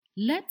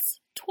let's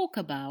talk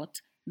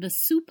about the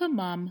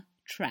supermom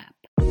trap.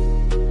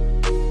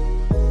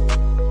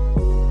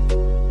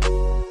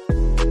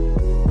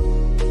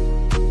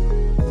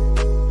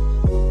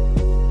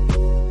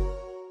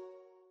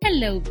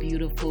 Hello,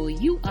 beautiful.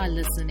 You are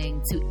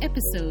listening to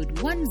episode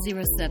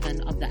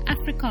 107 of the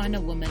Africana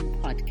Woman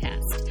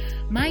podcast.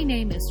 My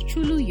name is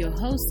Chulu, your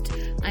host.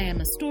 I am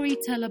a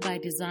storyteller by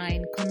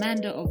design,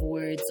 commander of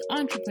words,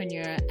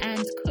 entrepreneur,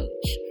 and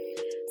coach.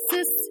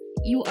 Sis,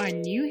 you are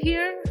new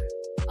here?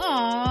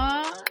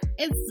 Aww,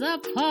 it's a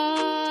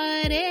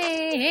party.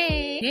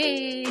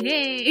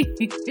 Hey.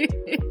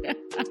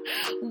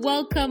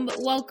 Welcome,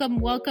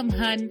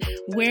 hun.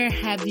 Where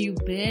have you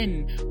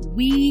been?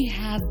 We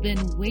have been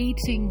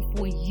waiting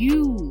for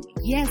you.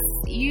 Yes,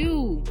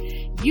 you.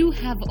 You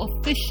have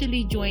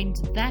officially joined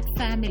that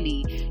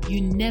family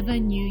you never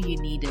knew you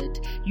needed.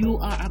 You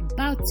are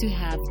about to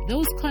have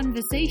those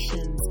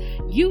conversations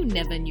you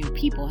never knew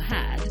people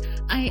had.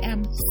 I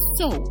am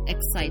so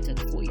excited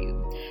for you.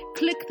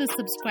 Click the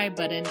subscribe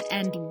button,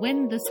 and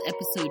when this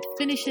episode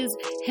finishes,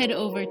 head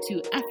over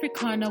to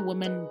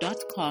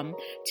africanawoman.com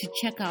to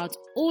check out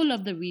all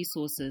of the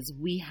resources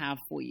we have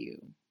for you.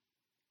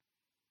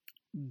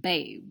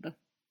 Babe,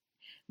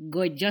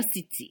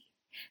 gorgeosity,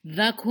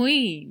 the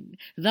queen,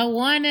 the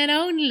one and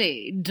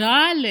only,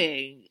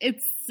 darling.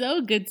 It's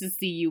so good to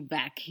see you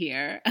back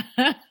here.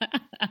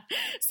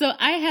 So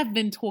I have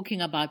been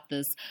talking about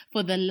this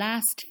for the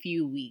last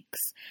few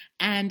weeks,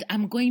 and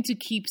I'm going to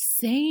keep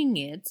saying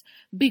it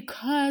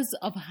because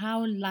of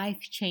how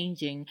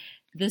life-changing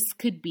this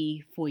could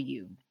be for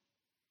you.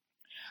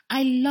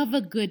 I love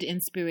a good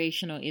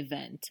inspirational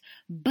event,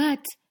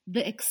 but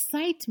the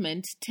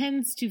excitement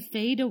tends to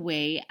fade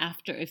away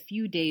after a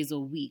few days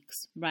or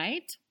weeks,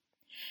 right?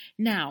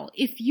 Now,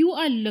 if you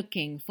are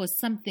looking for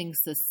something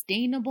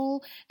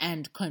sustainable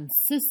and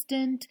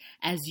consistent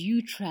as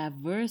you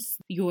traverse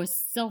your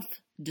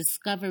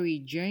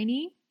self-discovery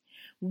journey,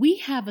 we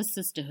have a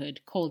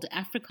sisterhood called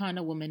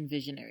Africana Women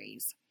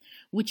Visionaries,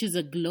 which is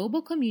a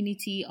global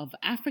community of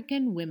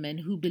African women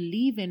who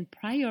believe in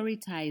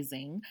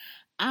prioritizing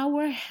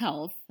our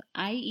health,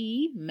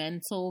 i.e.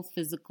 mental,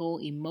 physical,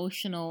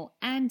 emotional,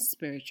 and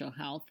spiritual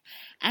health,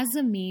 as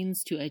a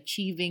means to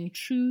achieving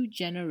true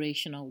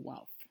generational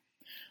wealth.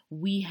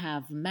 We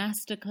have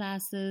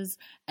masterclasses,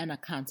 an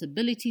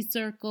accountability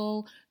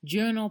circle,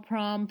 journal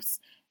prompts,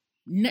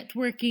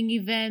 networking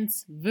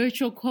events,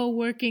 virtual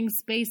co-working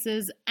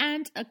spaces,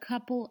 and a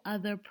couple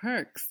other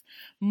perks.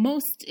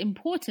 Most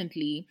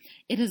importantly,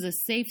 it is a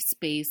safe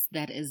space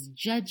that is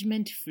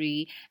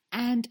judgment-free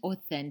and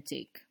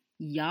authentic.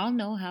 Y'all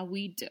know how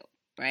we do,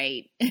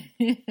 right?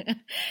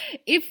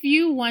 If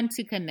you want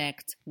to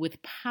connect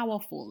with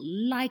powerful,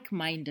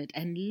 like-minded,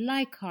 and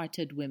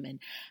like-hearted women,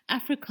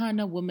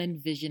 Africana Women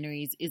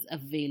Visionaries is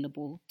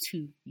available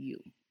to you.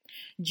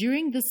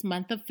 During this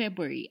month of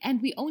February,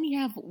 and we only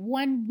have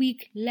 1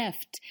 week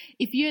left.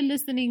 If you're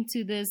listening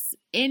to this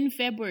in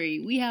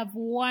February, we have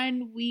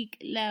 1 week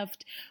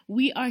left.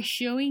 We are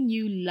showing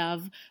you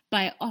love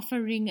by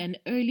offering an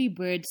early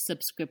bird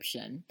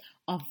subscription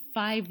of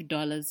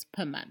 $5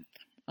 per month,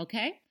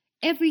 okay?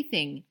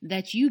 Everything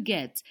that you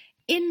get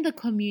in the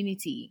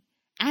community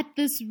at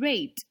this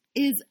rate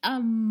is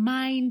a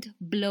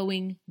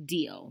mind-blowing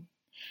deal.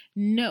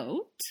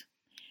 Note,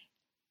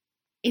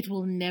 it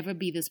will never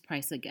be this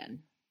price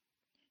again.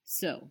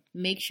 So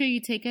make sure you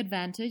take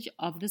advantage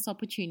of this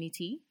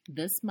opportunity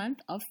this month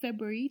of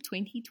February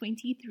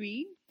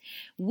 2023.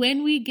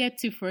 When we get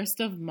to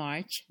 1st of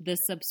March, the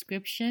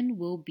subscription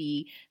will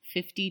be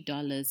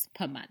 $50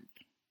 per month.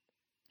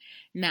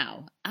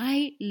 Now,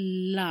 I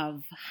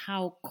love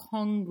how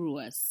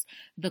congruous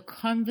the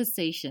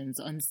conversations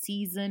on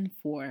season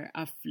 4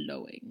 are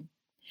flowing.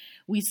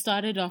 We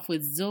started off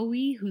with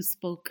Zoe, who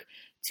spoke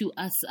to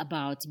us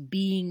about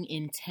being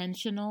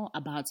intentional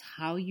about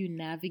how you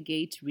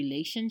navigate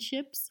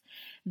relationships.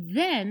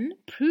 Then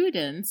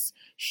Prudence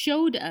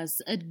showed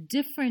us a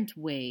different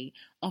way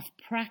of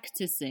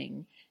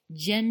practicing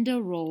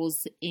gender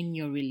roles in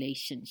your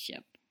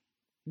relationship.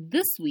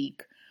 This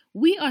week,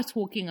 we are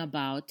talking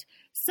about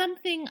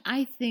something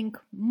I think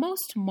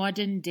most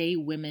modern day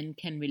women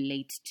can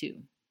relate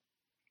to.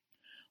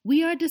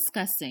 We are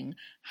discussing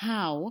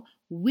how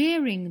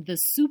wearing the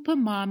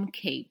supermom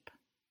cape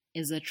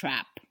is a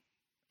trap.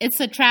 It's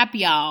a trap,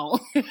 y'all.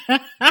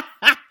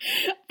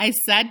 I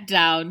sat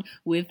down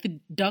with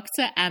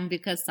Dr.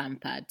 Ambika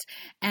Sampath,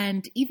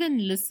 and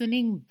even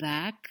listening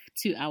back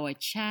to our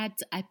chat,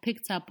 I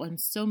picked up on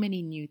so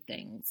many new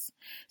things.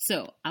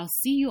 So I'll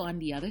see you on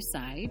the other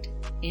side.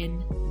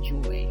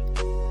 Enjoy.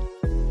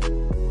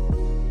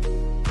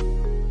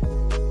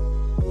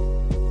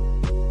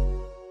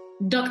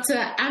 Dr.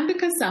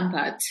 Ambika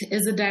Sampath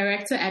is a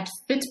director at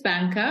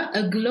FitBanker,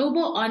 a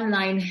global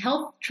online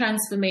health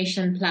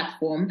transformation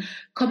platform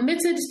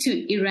committed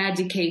to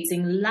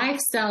eradicating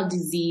lifestyle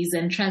disease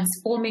and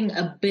transforming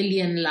 1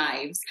 billion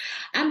lives.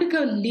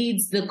 Ambika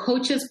leads the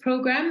Coaches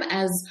Program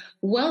as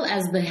well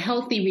as the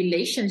Healthy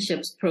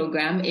Relationships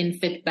program in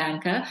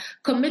FitBanker,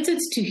 committed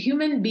to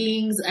human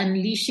beings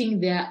unleashing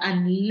their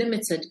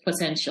unlimited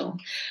potential.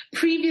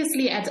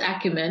 Previously at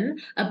Acumen,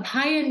 a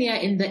pioneer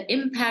in the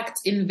impact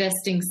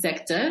investing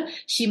sector,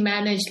 she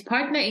managed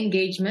partner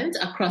engagement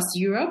across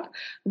Europe,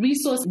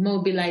 resource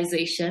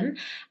mobilization,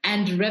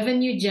 and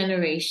revenue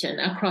generation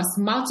across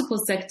multiple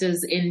sectors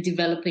in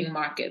developing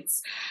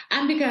markets.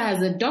 Ambika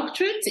has a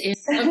doctorate in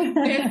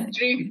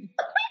obstetrics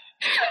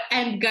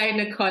and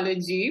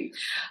gynecology,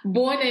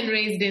 born and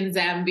raised in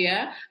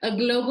Zambia, a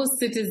global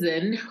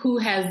citizen who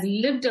has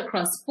lived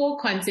across 4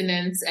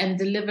 continents and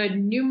delivered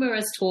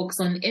numerous talks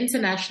on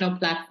international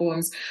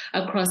platforms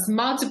across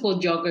multiple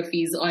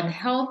geographies on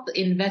health,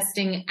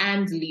 investing,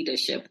 and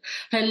leadership.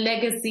 Her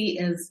legacy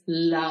is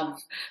love,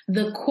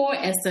 the core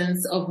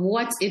essence of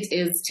what it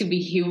is to be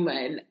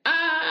human.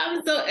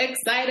 I'm so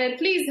excited.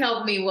 Please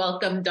help me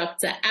welcome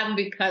Dr.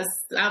 Ambika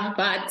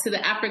Sampath to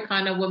the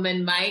Africana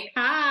Woman Mic.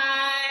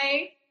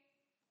 Hi.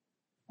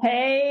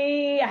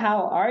 Hey,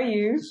 how are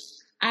you?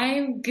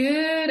 I'm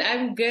good.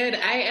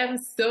 I am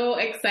so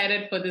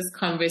excited for this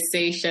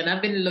conversation.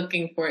 I've been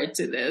looking forward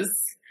to this.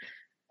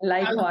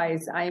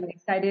 Likewise, I'm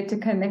excited to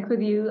connect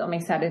with you. I'm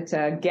excited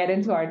to get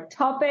into our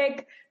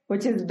topic,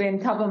 which has been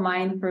top of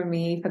mind for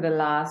me for the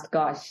last,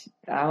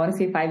 I want to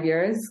say 5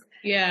 years.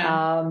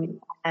 Yeah.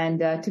 And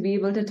to be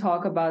able to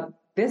talk about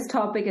this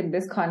topic in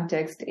this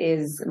context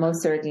is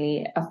most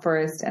certainly a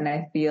first, and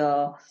I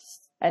feel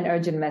an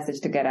urgent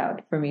message to get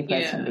out for me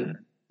personally.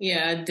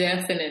 Yeah,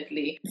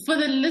 definitely. For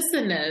the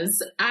listeners,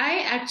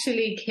 I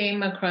actually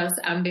came across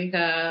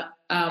Ambika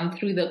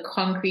through the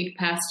Concrete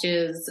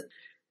Pastures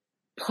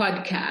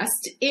podcast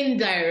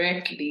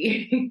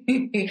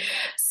indirectly.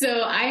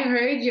 So I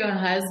heard your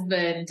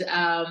husband,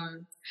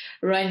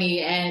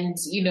 Ronnie, and,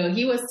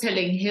 he was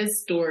telling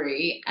his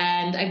story.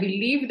 And I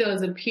believe there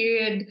was a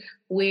period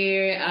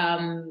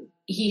where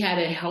he had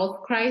a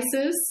health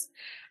crisis.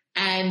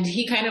 And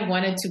he kind of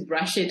wanted to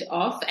brush it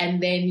off. And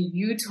then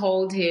you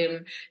told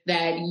him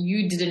that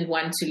you didn't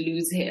want to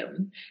lose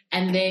him.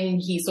 And then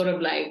he sort of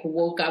like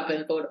woke up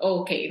and thought,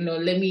 okay,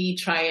 let me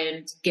try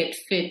and get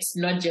fit,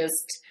 not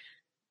just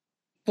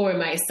for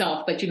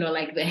myself, but,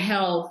 like the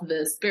health,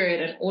 the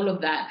spirit, and all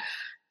of that.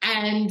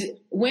 And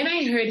when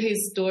I heard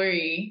his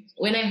story,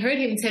 when I heard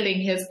him telling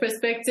his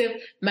perspective,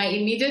 my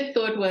immediate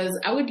thought was,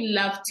 I would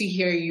love to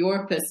hear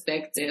your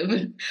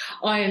perspective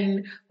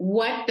on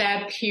what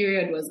that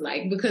period was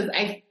like, because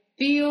I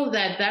feel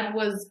that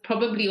was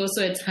probably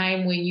also a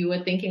time when you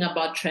were thinking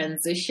about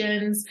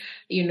transitions,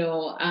 in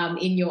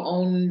your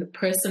own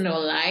personal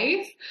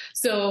life.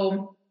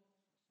 So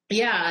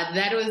yeah,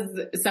 that was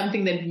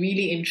something that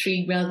really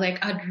intrigued me. I was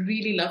like, I'd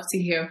really love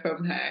to hear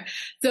from her.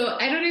 So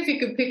I don't know if you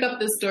could pick up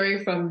the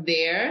story from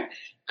there,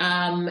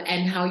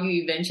 and how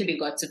you eventually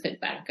got to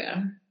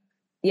FitBanker.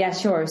 Yeah,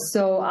 sure.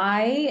 So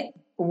I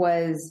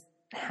was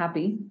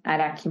happy at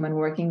Acumen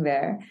working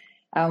there.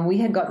 We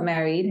had got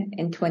married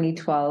in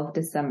 2012,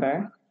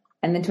 December,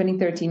 and then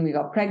 2013 we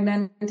got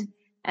pregnant.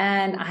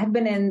 And I had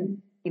been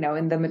in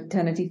the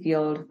maternity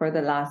field for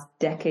the last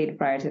decade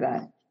prior to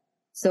that.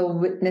 So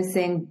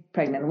witnessing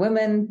pregnant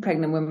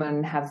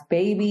women have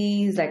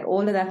babies, like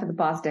all of that for the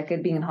past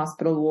decade, being in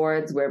hospital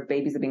wards where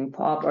babies are being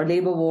popped, or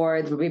labor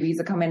wards where babies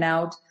are coming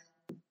out,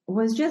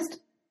 was just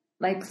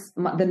like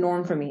the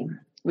norm for me.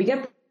 We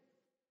get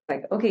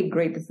like, okay,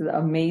 great, this is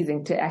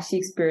amazing to actually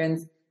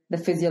experience the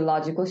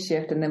physiological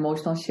shift and the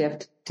emotional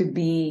shift. To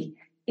be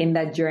in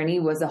that journey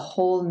was a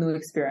whole new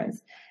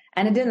experience.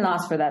 And it didn't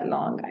last for that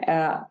long.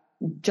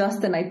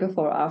 Just the night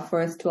before our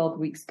first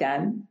 12-week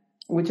scan,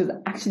 which was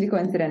actually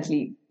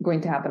coincidentally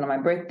going to happen on my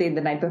birthday, the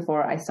night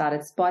before I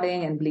started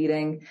spotting and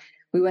bleeding,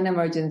 we went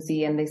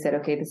emergency and they said,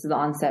 okay, this is the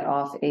onset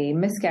of a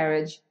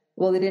miscarriage.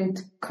 Well, they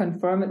didn't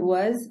confirm it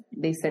was.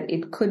 They said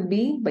it could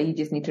be, but you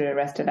just need to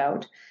arrest it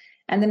out.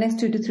 And the next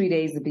 2 to 3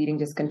 days, the bleeding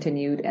just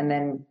continued. And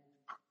then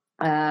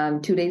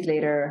 2 days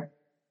later,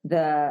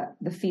 the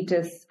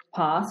fetus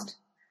passed.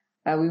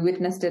 We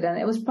witnessed it, and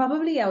it was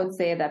probably, I would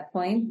say at that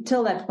point,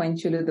 till that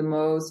point, truly the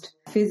most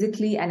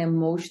physically and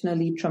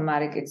emotionally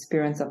traumatic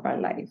experience of our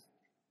life.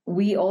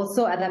 We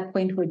also at that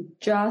point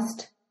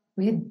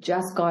we had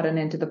just gotten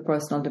into the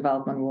personal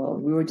development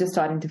world. We were just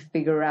starting to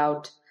figure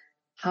out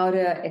how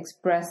to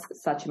express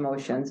such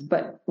emotions,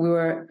 but we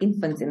were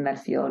infants in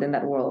that field, in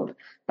that world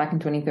back in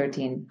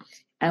 2013.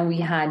 And we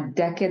had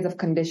decades of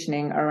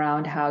conditioning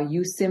around how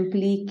you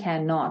simply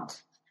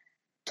cannot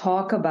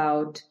talk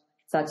about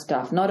such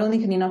stuff. Not only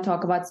can you not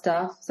talk about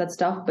such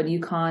stuff, but you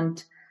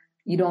don't,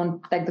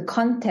 like the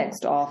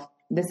context of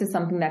this is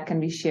something that can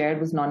be shared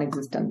was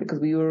non-existent, because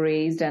we were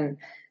raised and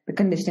the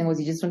conditioning was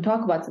you just don't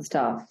talk about such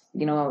stuff.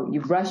 You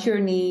dust your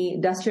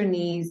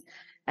knees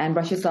and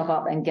brush yourself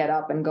up and get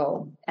up and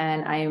go.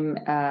 And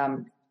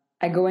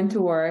I go into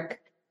work,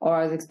 or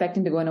I was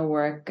expecting to go into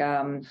work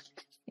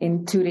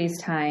in 2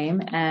 days'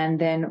 time. And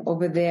then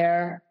over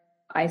there,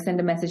 I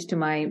send a message to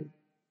my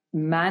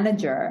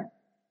manager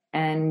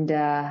And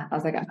I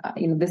was like,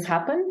 this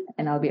happened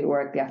and I'll be at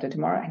work the after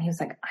tomorrow. And he was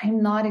like,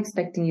 I'm not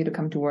expecting you to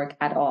come to work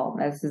at all.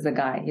 This is a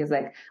guy. He was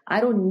like, I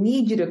don't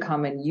need you to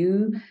come and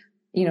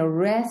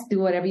rest, do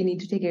whatever you need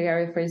to take care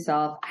of for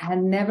yourself. I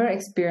had never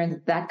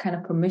experienced that kind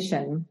of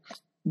permission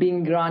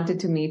being granted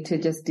to me to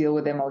just deal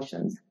with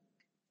emotions.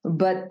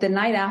 But the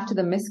night after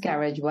the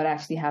miscarriage, what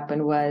actually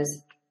happened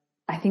was,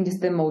 I think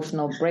just the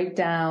emotional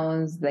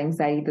breakdowns, the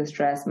anxiety, the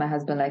stress. My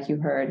husband, like you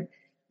heard,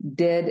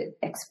 did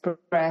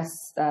express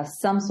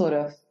some sort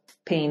of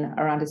pain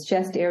around his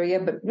chest area,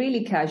 but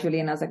really casually.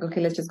 And I was like,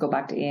 okay, let's just go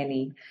back to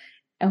A&E.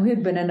 And we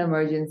had been in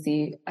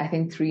emergency, I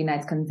think 3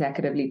 nights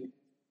consecutively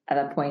at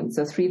that point.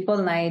 So 3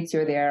 full nights,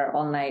 you're there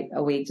all night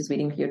awake, just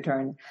waiting for your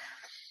turn.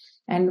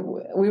 And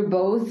we were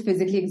both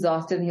physically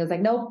exhausted. And he was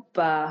like, nope,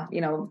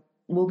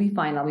 we'll be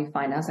fine. I'll be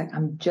fine. I was like,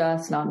 I'm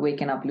just not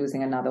waking up,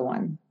 losing another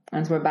one.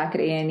 And so we're back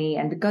at A&E.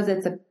 And because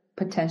it's a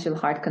potential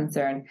heart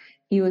concern,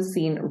 he was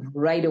seen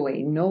right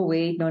away. No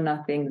wait, no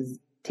nothing.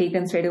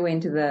 Taken straight away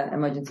into the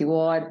emergency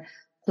ward,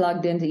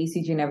 plugged into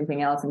ECG and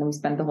everything else. And then we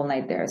spent the whole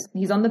night there. So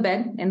he's on the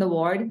bed in the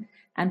ward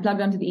and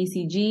plugged onto the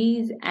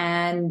ECGs.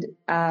 And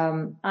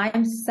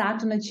I'm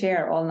sat on a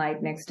chair all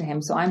night next to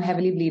him. So I'm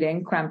heavily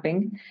bleeding,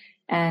 cramping.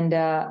 And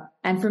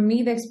for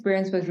me, the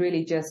experience was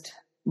really just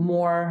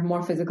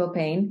more physical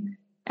pain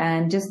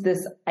and just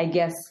this, I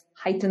guess,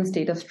 heightened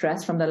state of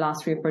stress from the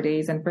last 3 or 4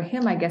 days. And for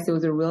him, I guess it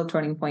was a real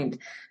turning point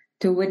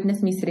to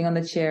witness me sitting on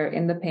the chair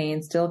in the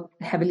pain, still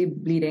heavily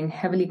bleeding,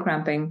 heavily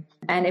cramping.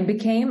 And it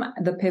became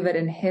the pivot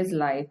in his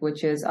life,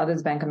 which is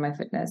Others Bank on My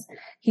Fitness.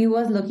 He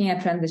was looking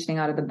at transitioning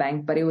out of the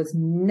bank, but it was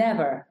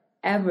never,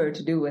 ever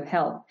to do with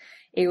health.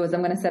 It was,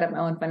 I'm going to set up my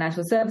own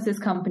financial services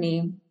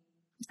company.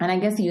 And I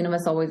guess the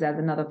universe always has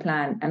another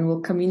plan and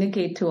will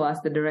communicate to us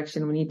the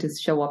direction we need to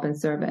show up and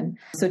serve in.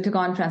 So it took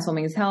on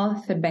transforming his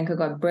health. FitBanker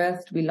got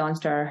birthed. We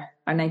launched our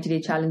 90-day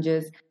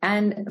challenges.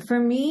 And for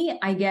me,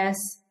 I guess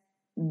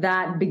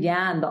that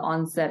began the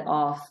onset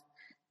of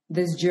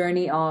this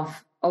journey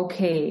of,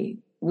 okay,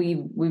 we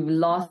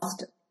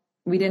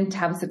didn't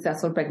have a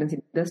successful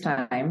pregnancy this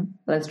time.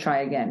 Let's try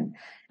again.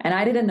 And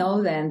I didn't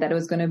know then that it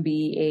was going to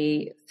be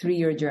a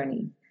 3-year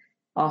journey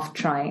of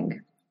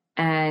trying.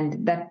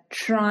 And that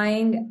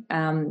trying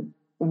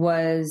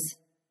was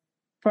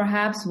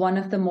perhaps one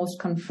of the most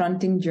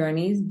confronting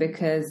journeys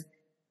because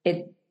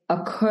it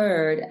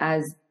occurred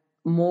as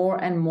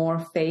more and more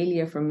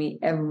failure for me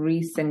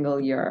every single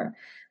year.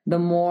 The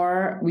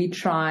more we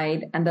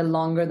tried and the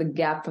longer the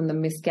gap from the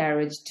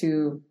miscarriage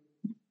to,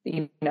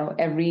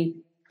 every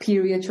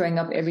period showing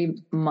up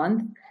every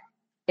month,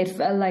 it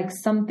felt like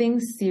something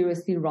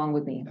seriously wrong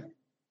with me.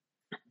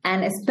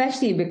 And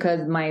especially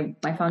because my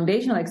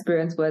foundational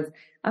experience was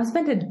I've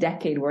spent a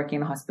decade working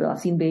in a hospital. I've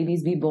seen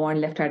babies be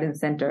born left, right, and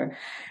center,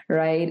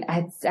 right?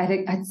 I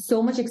had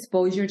so much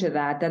exposure to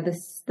that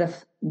the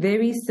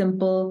very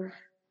simple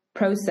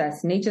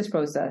process, nature's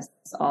process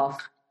of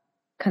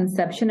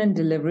conception and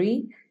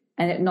delivery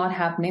and it not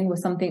happening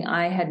was something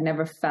I had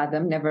never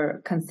fathomed,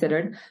 never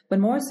considered. But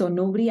more so,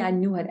 nobody I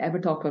knew had ever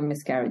talked about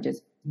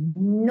miscarriages.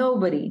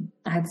 Nobody.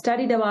 I had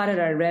studied about it,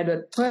 I read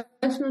it,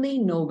 personally,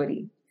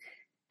 nobody.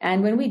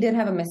 And when we did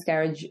have a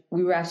miscarriage,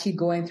 we were actually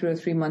going through a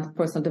 3-month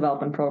personal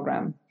development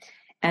program.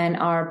 And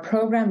our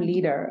program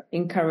leader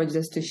encouraged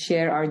us to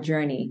share our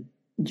journey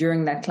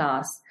during that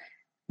class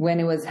when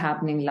it was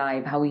happening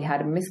live, how we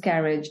had a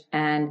miscarriage.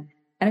 And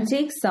it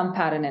takes some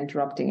pattern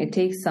interrupting. It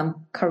takes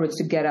some courage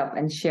to get up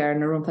and share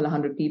in a room full of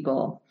 100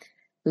 people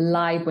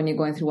live when you're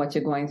going through what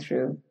you're going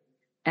through.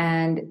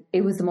 And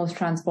it was the most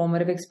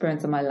transformative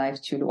experience of my life,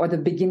 Chulu, or the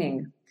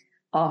beginning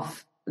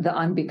of the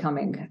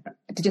unbecoming,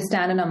 to just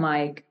stand on a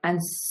mic and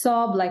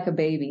sob like a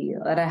baby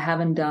that I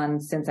haven't done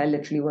since I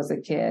literally was a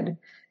kid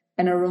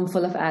in a room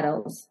full of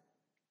adults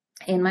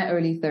in my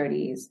early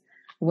 30s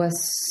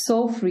was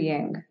so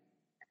freeing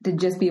to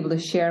just be able to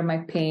share my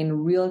pain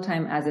real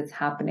time as it's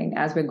happening,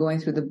 as we're going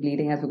through the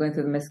bleeding, as we're going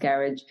through the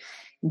miscarriage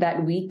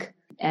that week.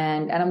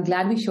 And I'm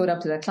glad we showed up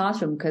to that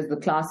classroom because the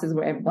classes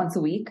were once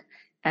a week.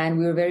 And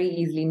we were very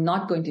easily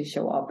not going to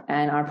show up.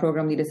 And our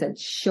program leader said,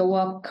 show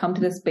up, come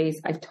to the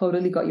space. I've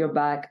totally got your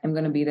back. I'm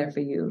going to be there for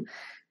you.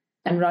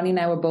 And Ronnie and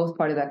I were both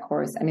part of that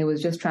course. And it was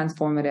just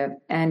transformative.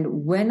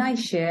 And when I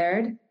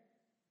shared,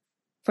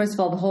 first of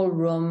all, the whole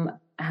room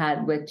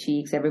had wet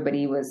cheeks.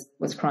 Everybody was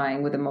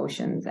crying with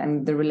emotions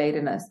and the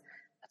relatedness.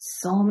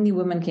 So many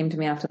women came to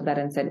me after that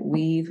and said,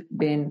 we've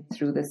been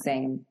through the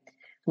same,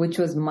 which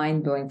was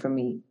mind blowing for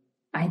me.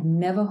 I'd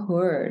never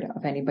heard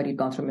of anybody who'd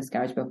gone through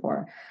miscarriage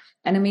before.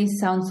 And it may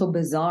sound so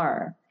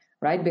bizarre,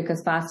 right?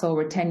 Because fast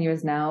forward 10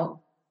 years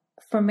now,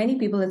 for many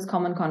people, it's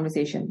common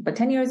conversation. But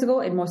 10 years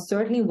ago, it most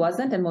certainly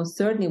wasn't, and most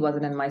certainly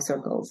wasn't in my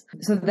circles.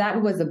 So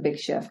that was a big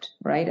shift,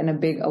 right? And a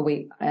big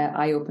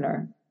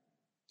eye-opener.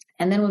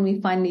 And then when we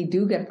finally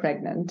do get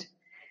pregnant,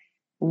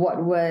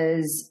 what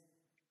was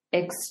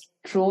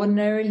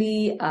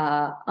extraordinarily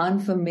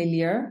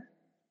unfamiliar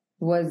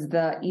was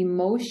the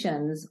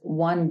emotions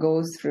one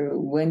goes through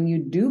when you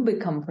do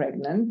become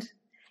pregnant.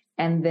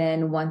 And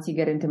then once you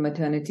get into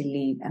maternity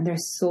leave, and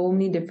there's so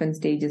many different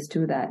stages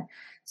to that.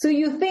 So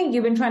you think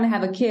you've been trying to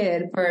have a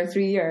kid for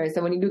 3 years.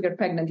 So when you do get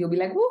pregnant, you'll be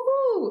like,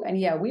 woohoo. And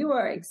yeah, we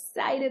were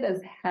excited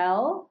as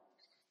hell.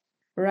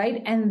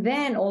 Right. And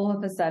then all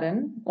of a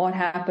sudden, what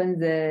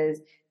happens is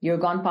you're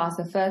gone past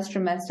the first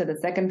trimester, the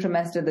second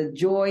trimester, the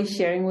joy,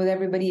 sharing with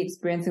everybody,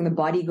 experiencing the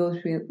body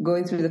going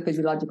through the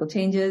physiological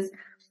changes.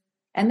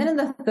 And then in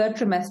the third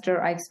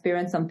trimester, I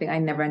experienced something I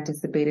never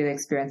anticipated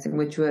experiencing,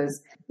 which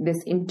was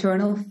this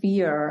internal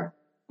fear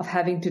of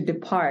having to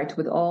depart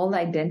with all the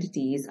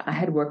identities I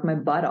had worked my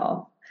butt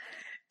off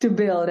to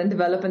build and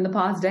develop in the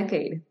past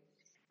decade.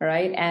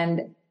 Right.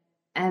 And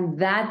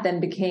that then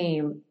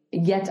became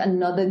yet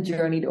another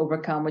journey to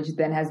overcome, which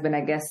then has been,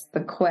 I guess,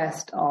 the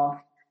quest of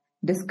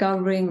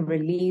discovering,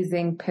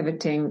 releasing,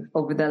 pivoting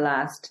over the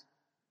last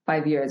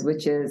 5 years,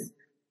 which is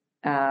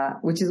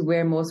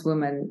where most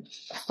women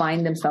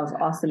find themselves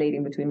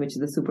oscillating between, which is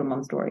the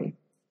supermom story.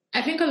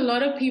 I think a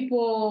lot of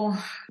people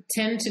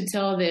tend to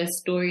tell their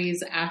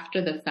stories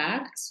after the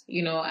fact,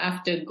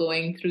 after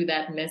going through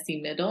that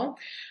messy middle.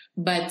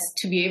 But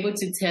to be able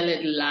to tell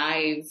it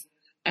live,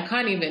 I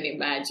can't even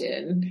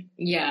imagine.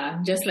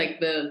 Yeah, just like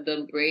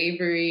the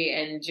bravery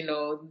and,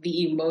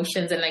 the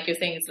emotions. And like you're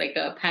saying, it's like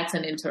a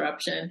pattern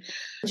interruption.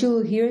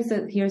 Chulu, here's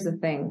the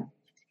thing,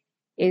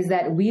 is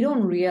that we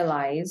don't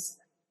realize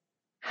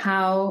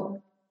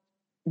how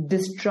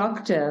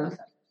destructive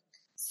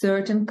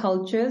certain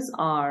cultures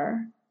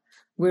are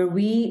where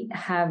we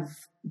have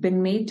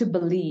been made to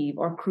believe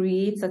or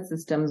create such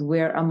systems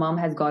where a mom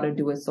has got to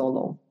do it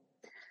solo.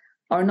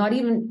 Or not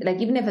even,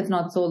 even if it's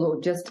not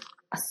solo, just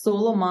a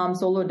solo mom,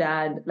 solo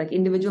dad,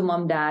 individual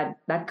mom, dad,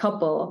 that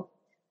couple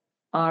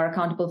are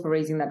accountable for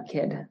raising that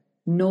kid.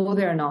 No,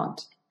 they're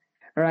not.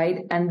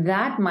 Right. And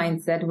that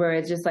mindset where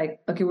it's just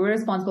okay, we're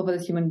responsible for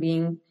this human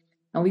being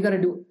and we got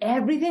to do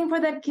everything for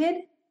that kid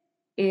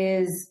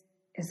is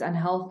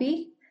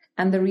unhealthy.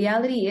 And the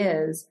reality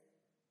is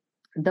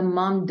the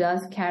mom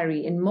does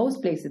carry, in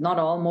most places, not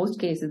all, most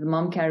cases, the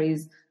mom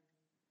carries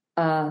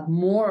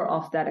more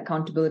of that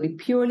accountability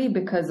purely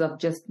because of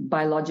just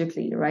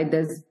biologically, right?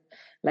 There's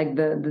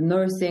the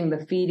nursing,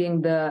 the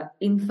feeding, the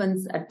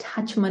infant's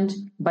attachment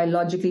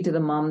biologically to the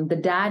mom. The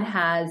dad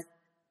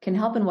can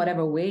help in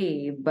whatever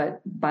way,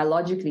 but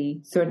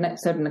biologically certain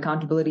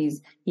accountabilities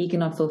he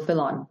cannot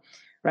fulfill on,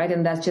 right?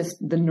 And that's just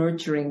the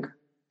nurturing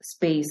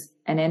space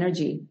and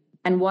energy.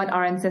 And what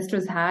our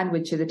ancestors had,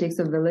 which is it takes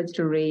a village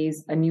to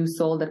raise a new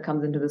soul that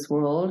comes into this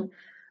world,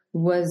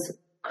 was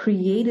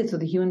created so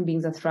the human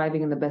beings are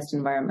thriving in the best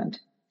environment.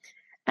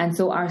 And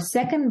so our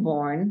second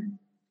born,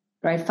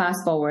 right,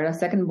 fast forward, our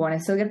second born, I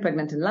still get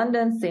pregnant in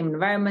London, same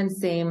environment,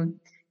 same,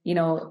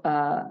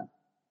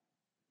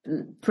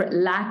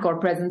 lack or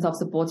presence of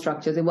support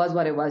structures. It was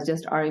what it was,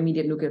 just our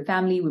immediate nuclear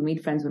family. We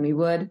meet friends when we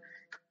would,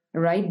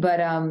 right? But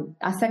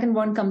our second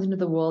born comes into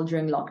the world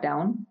during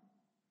lockdown,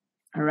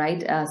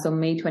 right? So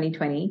May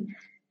 2020.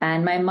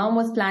 And my mom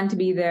was planned to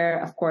be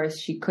there. Of course,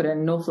 she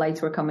couldn't. No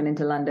flights were coming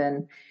into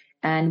London.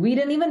 And we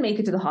didn't even make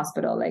it to the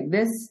hospital.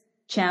 This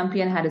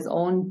champion had his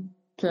own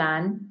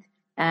plan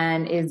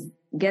and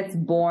gets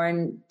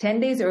born 10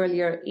 days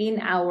earlier in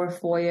our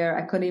foyer.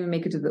 I couldn't even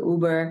make it to the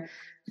Uber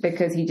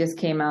because he just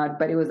came out,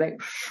 but it was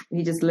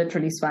he just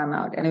literally swam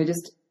out. And it was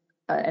just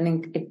an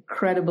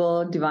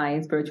incredible,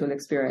 divine spiritual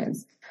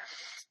experience.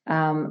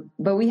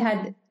 But we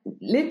had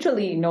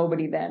literally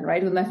nobody then,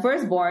 right? With my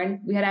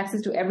firstborn, we had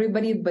access to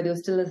everybody, but there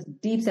was still this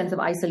deep sense of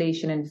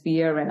isolation and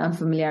fear and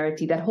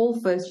unfamiliarity that whole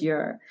first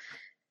year.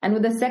 And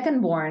with the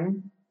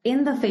secondborn,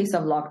 in the face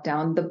of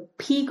lockdown, the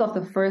peak of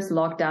the first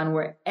lockdown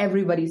where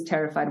everybody's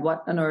terrified,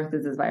 what on earth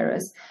is this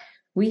virus?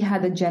 We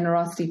had the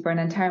generosity for an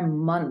entire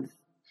month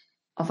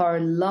of our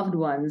loved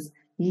ones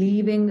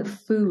leaving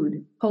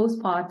food,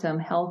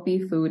 postpartum,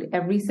 healthy food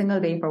every single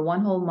day for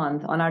one whole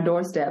month on our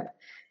doorstep.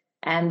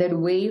 And they'd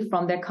wave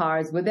from their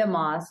cars with their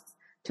masks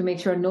to make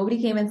sure nobody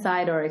came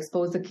inside or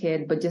exposed the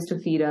kid, but just to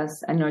feed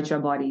us and nurture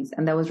our bodies.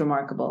 And that was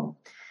remarkable.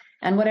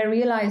 And what I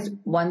realized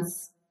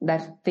once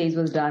that phase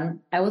was done,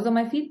 I was on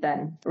my feet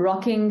then,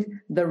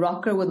 rocking the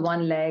rocker with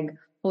one leg,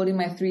 holding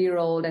my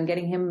 3-year-old and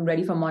getting him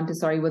ready for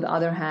Montessori with the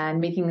other hand,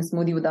 making a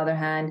smoothie with the other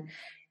hand.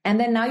 And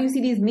then now you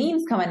see these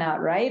memes coming out,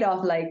 right?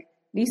 Of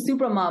these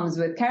super moms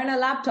with carrying a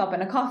laptop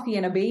and a coffee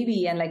and a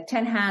baby and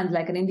 10 hands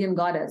like an Indian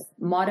goddess,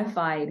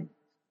 modified.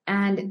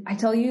 And I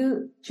tell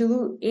you,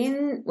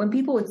 Chulu, when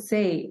people would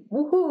say,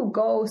 woohoo,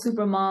 go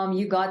super mom,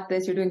 you got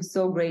this, you're doing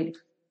so great.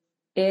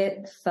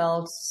 It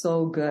felt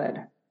so good.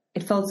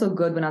 It felt so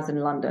good when I was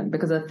in London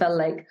because it felt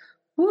like,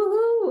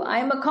 woohoo,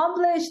 I'm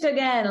accomplished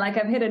again. I've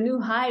hit a new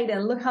height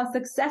and look how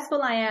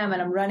successful I am.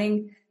 And I'm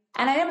running.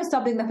 And I never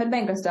stopped doing the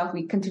FitBanker stuff.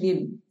 We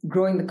continued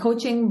growing the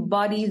coaching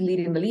bodies,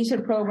 leading the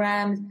leadership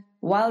programs,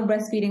 while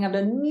breastfeeding. I've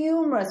done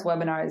numerous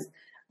webinars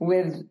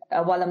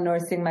while I'm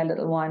nursing my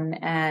little one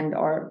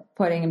or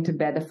putting him to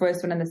bed, the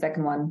first one and the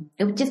second one.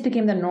 It just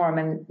became the norm.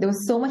 And there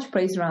was so much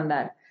praise around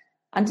that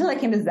until I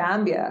came to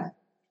Zambia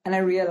and I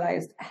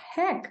realized,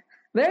 heck,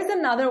 there's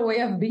another way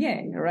of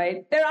being,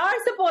 right? There are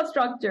support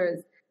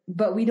structures,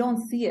 but we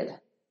don't see it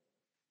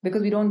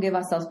because we don't give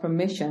ourselves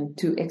permission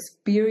to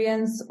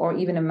experience or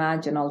even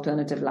imagine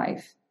alternative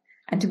life.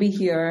 And to be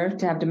here,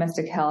 to have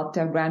domestic help,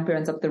 to have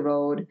grandparents up the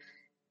road,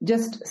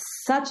 just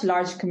such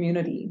large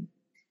community.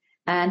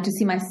 And to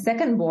see my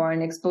second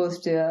born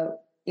exposed to,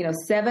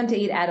 7 to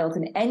 8 adults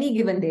in any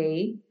given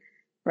day,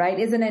 right,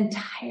 is an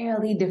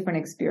entirely different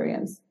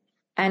experience.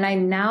 And I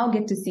now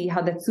get to see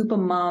how that super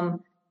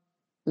mom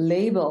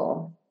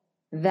label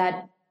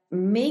that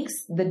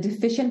makes the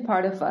deficient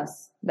part of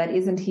us that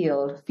isn't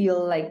healed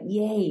feel like,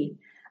 yay,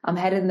 I'm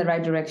headed in the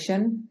right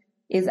direction,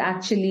 is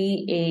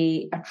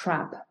actually a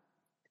trap.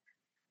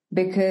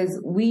 Because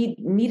we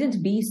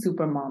needn't be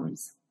super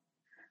moms,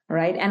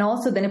 right? And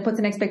also then it puts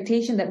an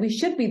expectation that we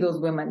should be those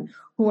women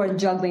who are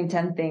juggling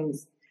 10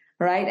 things,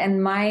 right?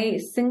 And my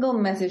single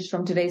message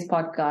from today's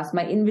podcast,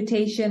 my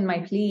invitation,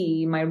 my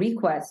plea, my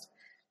request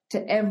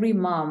to every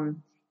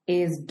mom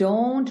is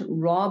don't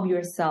rob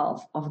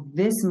yourself of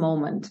this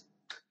moment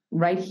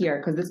right here,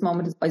 because this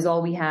moment is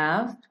all we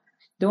have.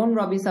 Don't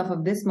rob yourself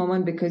of this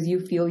moment because you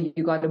feel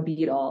you got to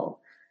be it all.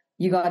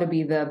 You got to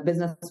be the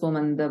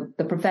businesswoman,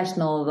 the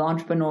professional, the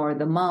entrepreneur,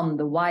 the mom,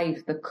 the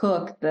wife, the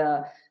cook,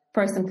 the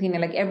person cleaning,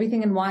 like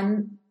everything in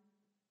one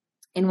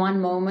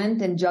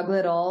moment and juggle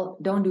it all.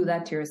 Don't do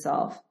that to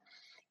yourself.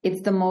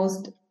 It's the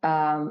most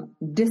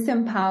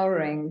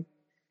disempowering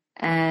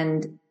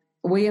and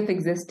way of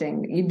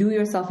existing. You do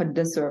yourself a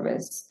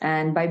disservice.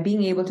 And by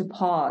being able to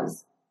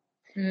pause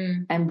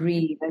and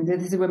breathe, and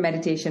this is where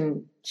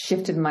meditation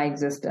shifted my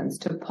existence,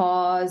 to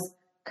pause,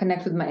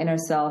 connect with my inner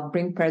self,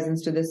 bring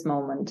presence to this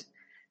moment,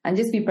 and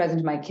just be present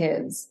to my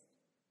kids,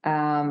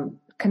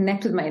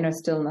 connect with my inner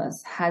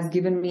stillness, has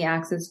given me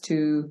access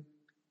to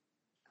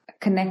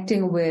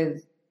connecting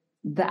with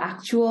the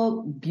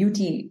actual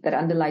beauty that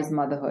underlies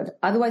motherhood.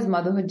 Otherwise,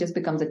 motherhood just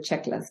becomes a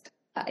checklist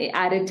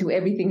added to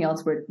everything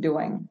else we're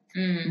doing,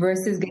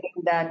 versus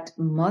getting that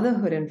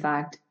motherhood, in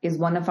fact, is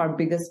one of our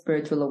biggest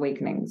spiritual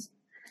awakenings,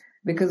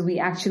 because we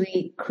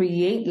actually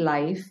create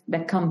life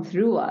that come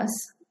through us,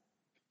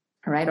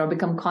 right? Or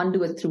become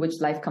conduits through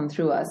which life come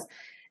through us.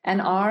 And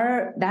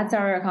that's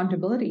our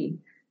accountability,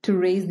 to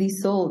raise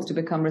these souls to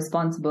become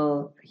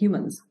responsible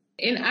humans.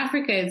 In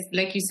Africa, it's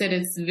like you said,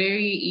 it's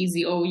very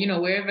easy, or,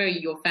 wherever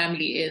your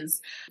family is,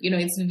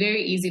 it's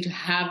very easy to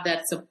have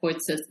that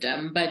support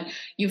system. But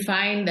you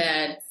find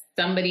that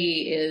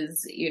somebody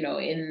is,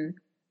 in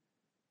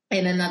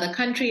another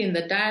country, in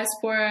the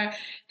diaspora,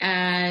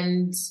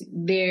 and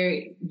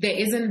there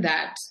isn't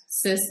that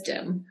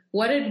system.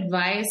 What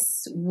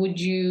advice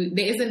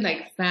there isn't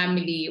like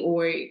family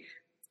or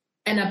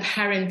an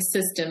apparent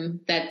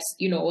system that,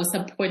 or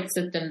support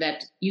system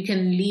that you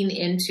can lean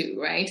into,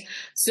 right?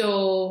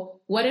 So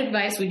what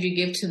advice would you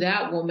give to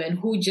that woman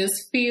who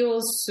just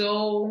feels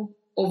so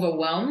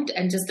overwhelmed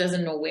and just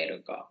doesn't know where to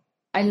go?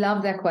 I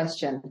love that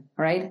question,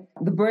 right?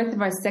 The birth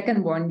of our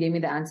second born gave me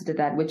the answer to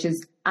that, which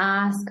is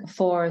ask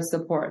for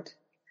support.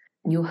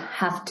 You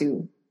have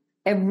to.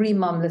 Every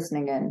mom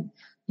listening in,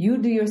 you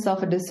do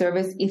yourself a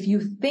disservice if you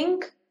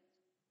think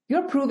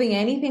you're proving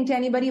anything to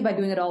anybody by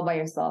doing it all by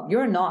yourself.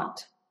 You're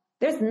not.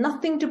 There's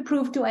nothing to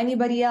prove to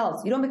anybody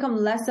else. You don't become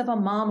less of a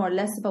mom or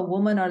less of a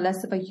woman or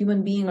less of a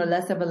human being or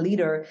less of a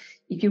leader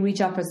if you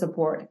reach out for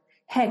support.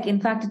 Heck, in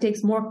fact, it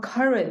takes more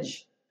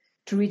courage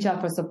to reach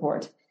out for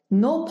support.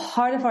 No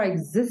part of our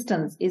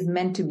existence is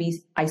meant to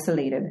be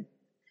isolated.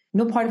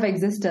 No part of our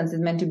existence is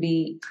meant to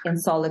be in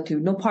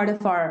solitude. No part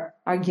of our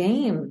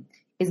game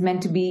is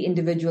meant to be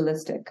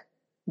individualistic.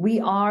 We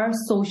are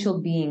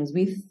social beings.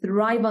 We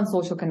thrive on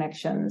social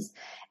connections.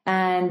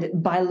 And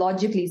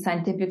biologically,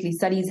 scientifically,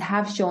 studies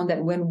have shown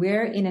that when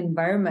we're in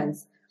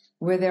environments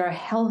where there are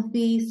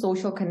healthy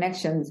social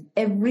connections,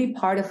 every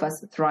part of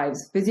us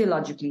thrives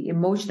physiologically,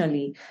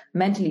 emotionally,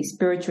 mentally,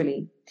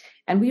 spiritually.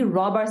 And we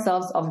rob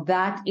ourselves of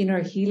that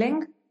inner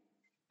healing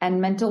and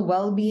mental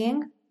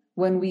well-being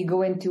when we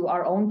go into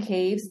our own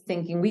caves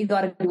thinking we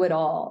got to do it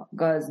all.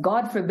 Because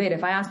God forbid,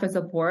 if I ask for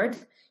support,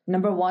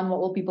 number one, what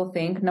will people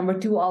think? Number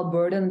two, I'll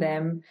burden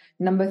them.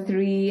 Number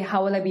three,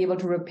 how will I be able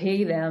to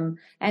repay them?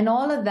 And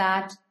all of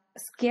that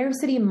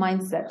scarcity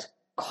mindset,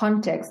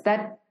 context,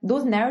 that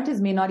those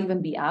narratives may not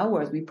even be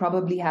ours. We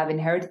probably have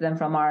inherited them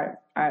from our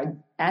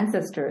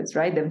ancestors,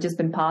 right? They've just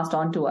been passed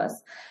on to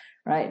us,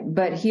 right?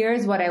 But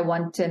here's what I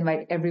want to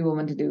invite every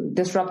woman to do.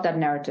 Disrupt that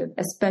narrative,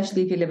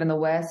 especially if you live in the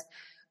West,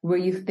 where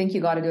you think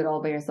you got to do it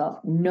all by yourself.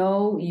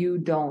 No, you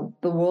don't.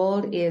 The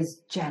world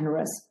is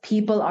generous.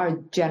 People are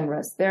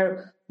generous.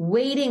 They're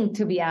waiting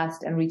to be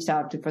asked and reached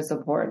out to for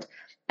support.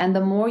 And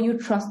the more you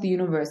trust the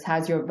universe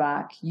has your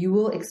back, you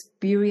will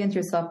experience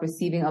yourself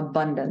receiving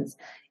abundance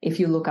if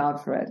you look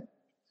out for it.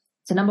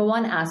 So number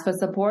one, ask for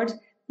support.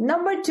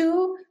 Number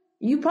two,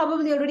 you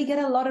probably already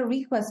get a lot of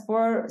requests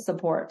for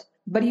support,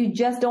 but you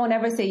just don't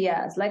ever say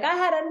yes. Like I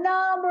had a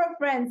number of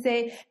friends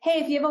say, hey,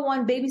 if you ever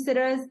want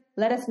babysitters,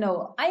 let us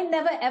know. I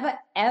never, ever,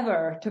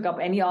 ever took up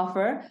any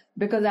offer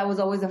because I was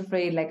always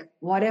afraid, like,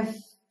 what if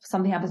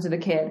something happens to the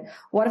kid?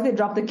 What if they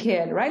drop the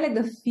kid, right? Like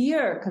the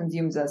fear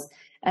consumes us.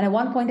 And at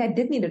one point I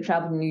did need to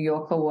travel to New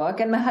York for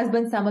work, and my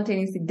husband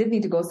simultaneously did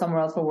need to go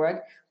somewhere else for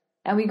work.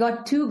 And we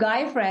got two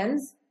guy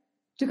friends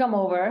to come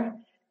over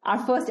our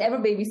first ever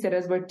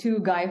babysitters were two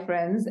guy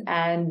friends,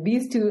 and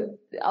these two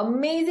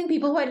amazing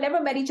people who had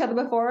never met each other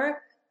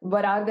before,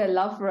 but out of their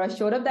love for us,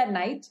 showed up that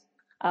night,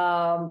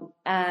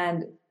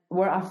 and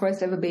were our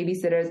first ever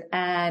babysitters.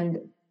 And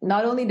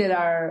not only did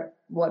our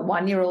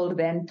 1-year-old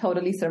then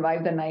totally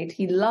survive the night,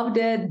 he loved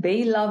it,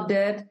 they loved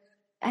it,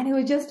 and it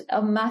was just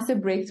a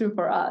massive breakthrough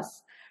for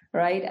us,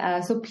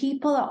 right? So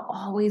people are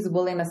always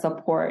willing to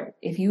support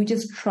if you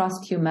just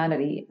trust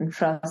humanity and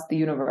trust the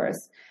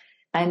universe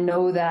and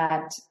know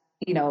that,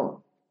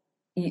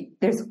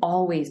 there's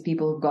always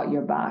people who've got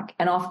your back.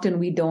 And often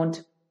we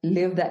don't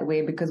live that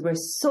way because we're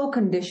so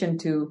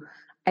conditioned to,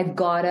 I've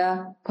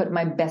gotta put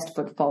my best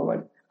foot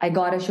forward. I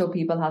gotta show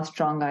people how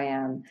strong I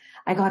am.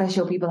 I gotta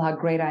show people how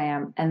great I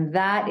am. And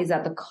that is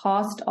at the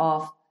cost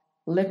of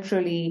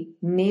literally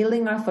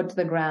nailing our foot to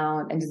the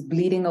ground and just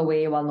bleeding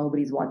away while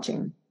nobody's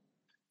watching.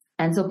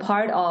 And so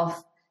part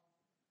of,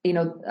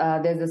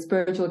 there's a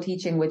spiritual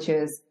teaching, which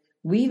is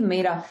we've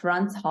made our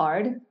fronts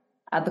hard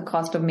at the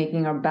cost of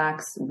making our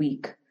backs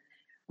weak,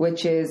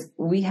 which is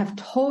we have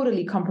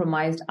totally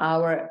compromised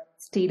our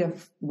state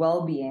of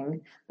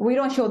well-being. We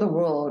don't show the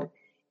world.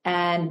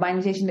 And my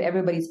invitation to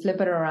everybody is flip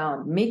it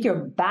around. Make your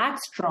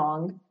back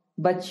strong,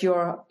 but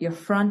your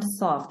front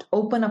soft.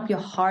 Open up your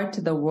heart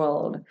to the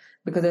world,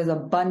 because there's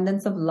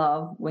abundance of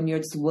love when you're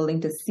just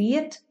willing to see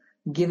it,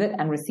 give it,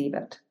 and receive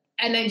it.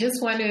 And I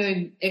just want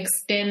to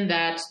extend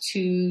that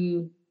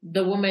to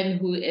the woman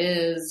who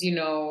is,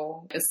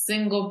 a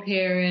single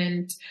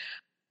parent.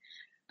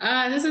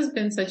 This has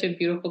been such a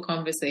beautiful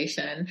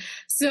conversation.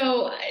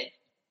 So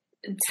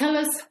tell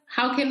us,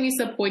 how can we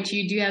support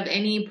you? Do you have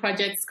any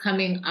projects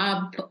coming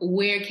up?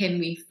 Where can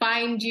we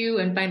find you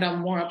and find out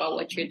more about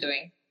what you're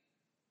doing?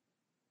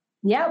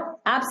 Yep,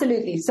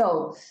 absolutely.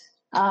 So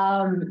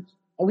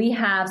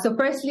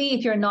firstly,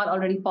 if you're not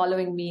already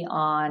following me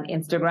on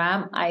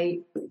Instagram,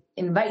 I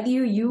invite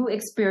you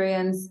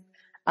experience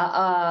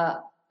a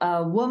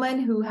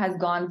woman who has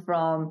gone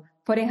from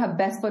putting her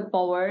best foot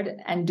forward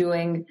and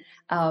doing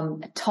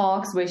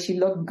talks where she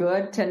looked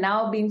good to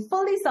now being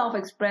fully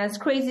self-expressed,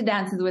 crazy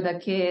dances with her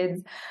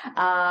kids,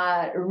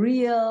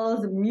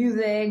 reels,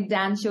 music,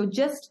 dance show,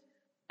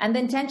 and the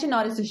intention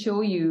not is to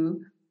show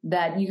you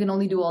that you can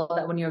only do all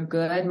that when you're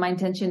good. My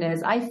intention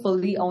is I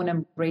fully own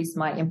and embrace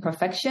my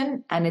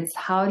imperfection, and it's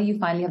how do you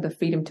finally have the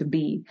freedom to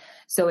be.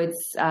 So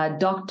it's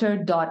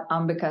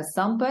Dr.Ambika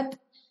Sampath.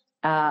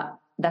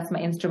 That's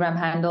my Instagram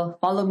handle.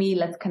 Follow me.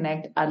 Let's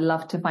connect. I'd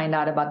love to find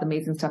out about the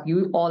amazing stuff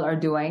you all are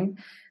doing.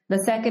 The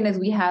second is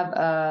we have,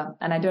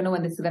 and I don't know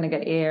when this is going to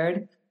get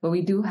aired, but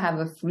we do have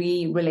a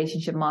free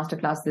relationship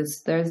masterclass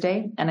this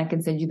Thursday, and I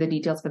can send you the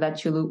details for that.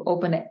 Chulu,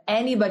 open to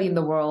anybody in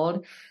the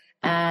world.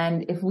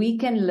 And if we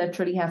can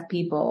literally have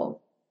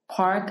people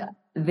park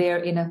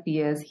their inner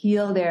fears,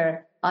 heal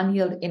their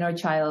unhealed inner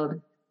child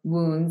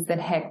wounds, then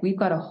heck, we've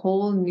got a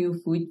whole new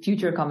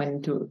future coming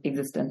into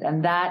existence.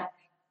 And that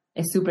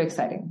is super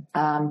exciting,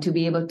 to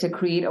be able to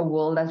create a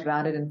world that's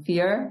grounded in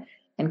fear,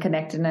 in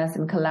connectedness,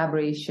 in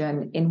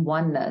collaboration, in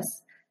oneness,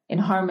 in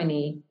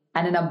harmony,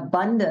 and in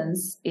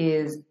abundance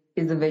is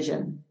the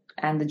vision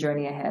and the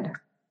journey ahead.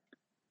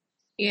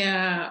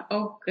 Yeah.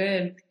 Oh,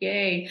 good.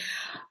 Yay.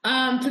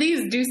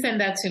 Please do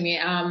send that to me.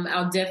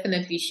 I'll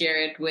definitely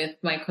share it with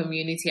my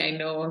community. I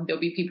know there'll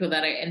be people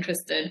that are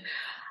interested.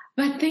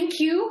 But thank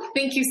you.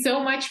 Thank you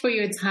so much for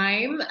your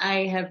time.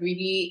 I have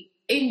really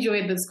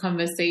enjoyed this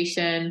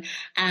conversation,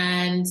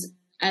 and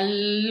I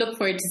look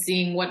forward to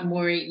seeing what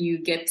more you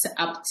get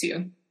up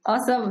to.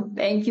 Awesome.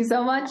 Thank you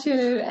so much.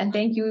 And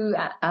thank you,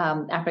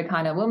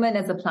 Africana Woman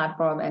as a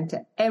platform, and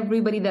to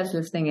everybody that's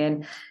listening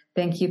in.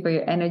 Thank you for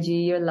your energy,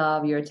 your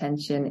love, your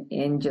attention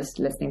in just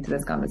listening to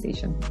this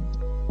conversation.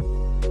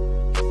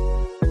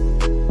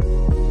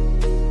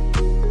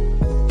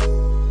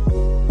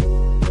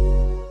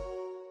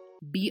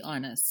 Be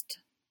honest.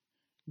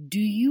 Do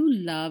you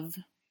love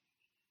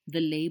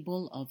the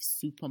label of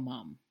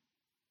supermom?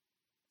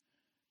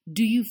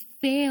 Do you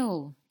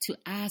fail to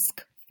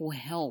ask for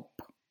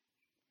help?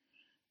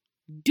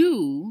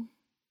 Do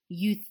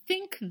you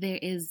think there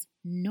is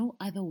no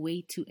other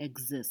way to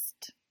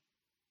exist?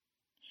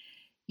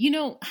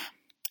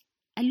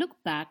 I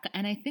look back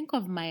and I think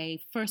of my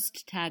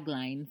first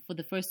tagline for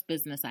the first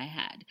business I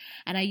had,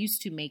 and I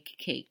used to make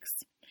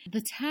cakes.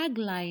 The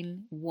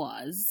tagline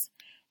was,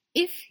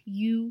 if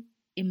you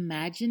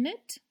imagine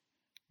it,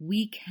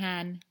 we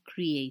can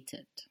create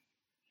it.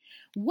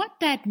 What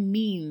that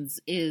means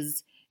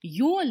is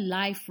your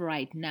life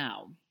right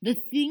now, the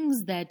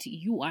things that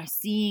you are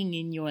seeing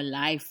in your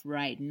life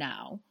right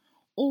now,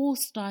 all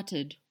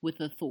started with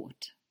a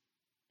thought.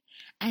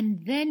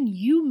 And then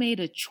you made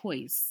a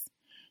choice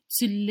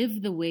to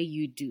live the way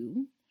you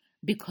do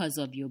because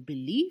of your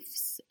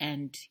beliefs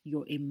and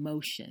your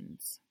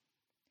emotions.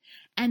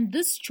 And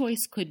this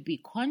choice could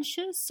be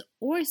conscious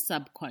or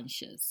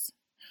subconscious.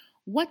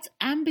 What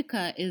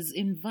Ambika is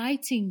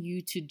inviting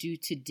you to do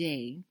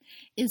today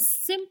is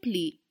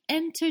simply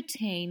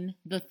entertain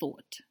the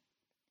thought.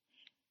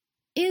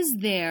 Is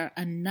there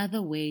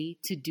another way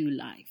to do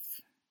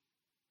life?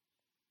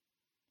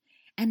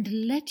 and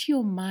let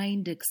your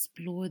mind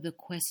explore the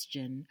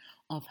question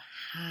of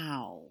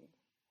how.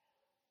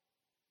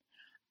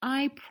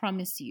 I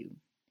promise you,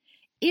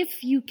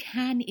 if you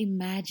can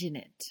imagine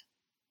it,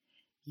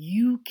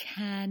 you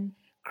can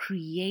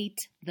create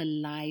the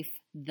life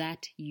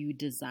that you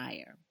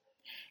desire.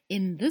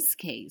 In this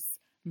case,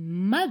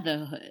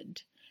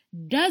 motherhood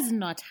does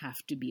not have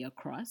to be a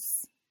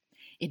cross.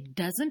 It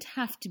doesn't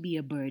have to be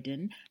a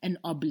burden, an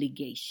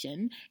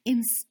obligation.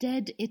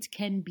 Instead, it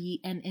can be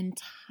an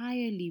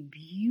entirely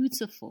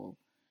beautiful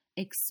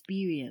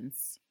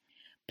experience.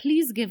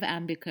 Please give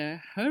Ambika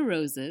her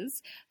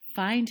roses.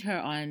 Find her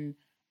on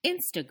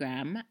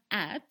Instagram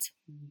at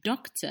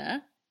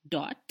Dr.Ambika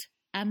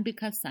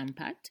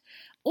Sampat.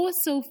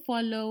 Also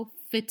follow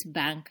Fit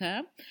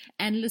Banker.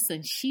 And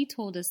listen, she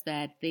told us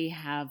that they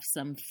have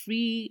some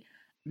free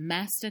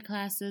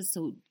masterclasses.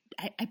 So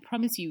I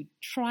promise you,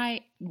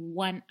 try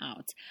one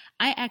out.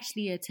 I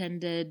actually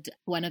attended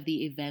one of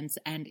the events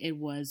and it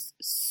was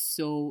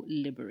so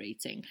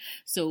liberating.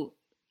 So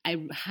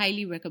I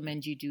highly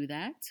recommend you do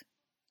that.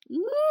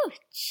 Ooh,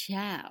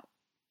 ciao.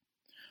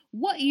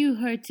 What you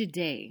heard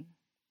today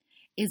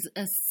is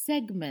a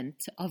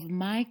segment of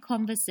my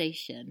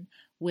conversation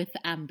with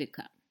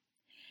Ambika.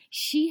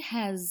 She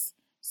has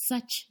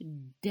such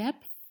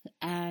depth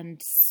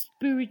and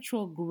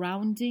spiritual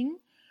grounding,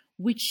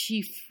 which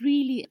she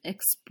freely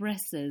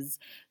expresses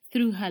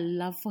through her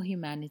love for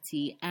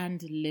humanity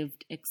and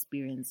lived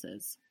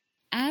experiences.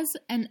 As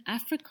an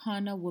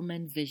Africana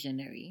woman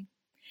visionary,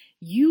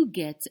 you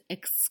get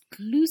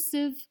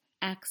exclusive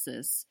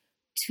access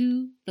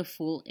to the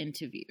full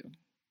interview.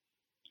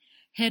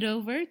 Head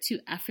over to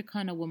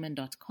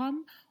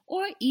africanawoman.com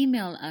or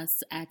email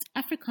us at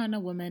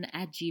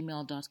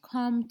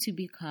africanawoman@gmail.com to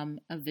become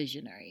a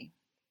visionary.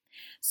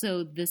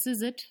 So this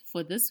is it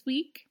for this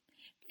week.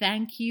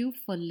 Thank you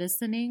for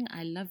listening.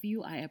 I love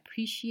you. I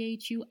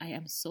appreciate you. I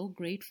am so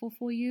grateful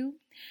for you.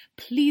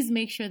 Please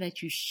make sure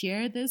that you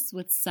share this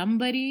with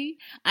somebody.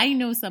 I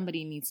know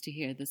somebody needs to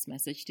hear this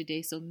message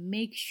today, so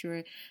make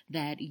sure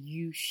that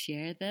you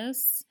share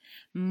this.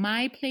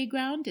 My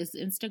playground is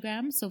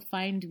Instagram, so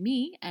find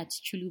me at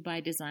Chulu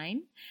by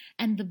Design.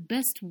 And the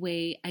best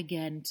way,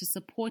 again, to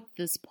support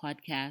this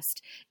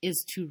podcast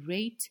is to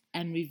rate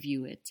and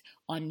review it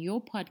on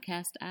your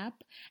podcast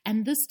app.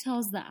 And this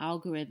tells the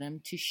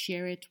algorithm to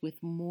share it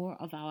with more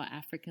of our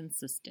African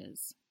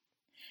sisters.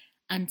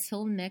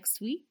 Until next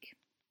week,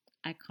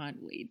 I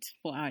can't wait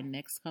for our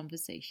next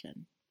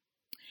conversation.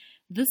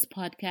 This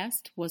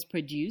podcast was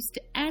produced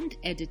and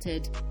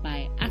edited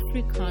by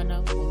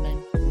Africana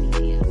Woman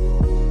Media.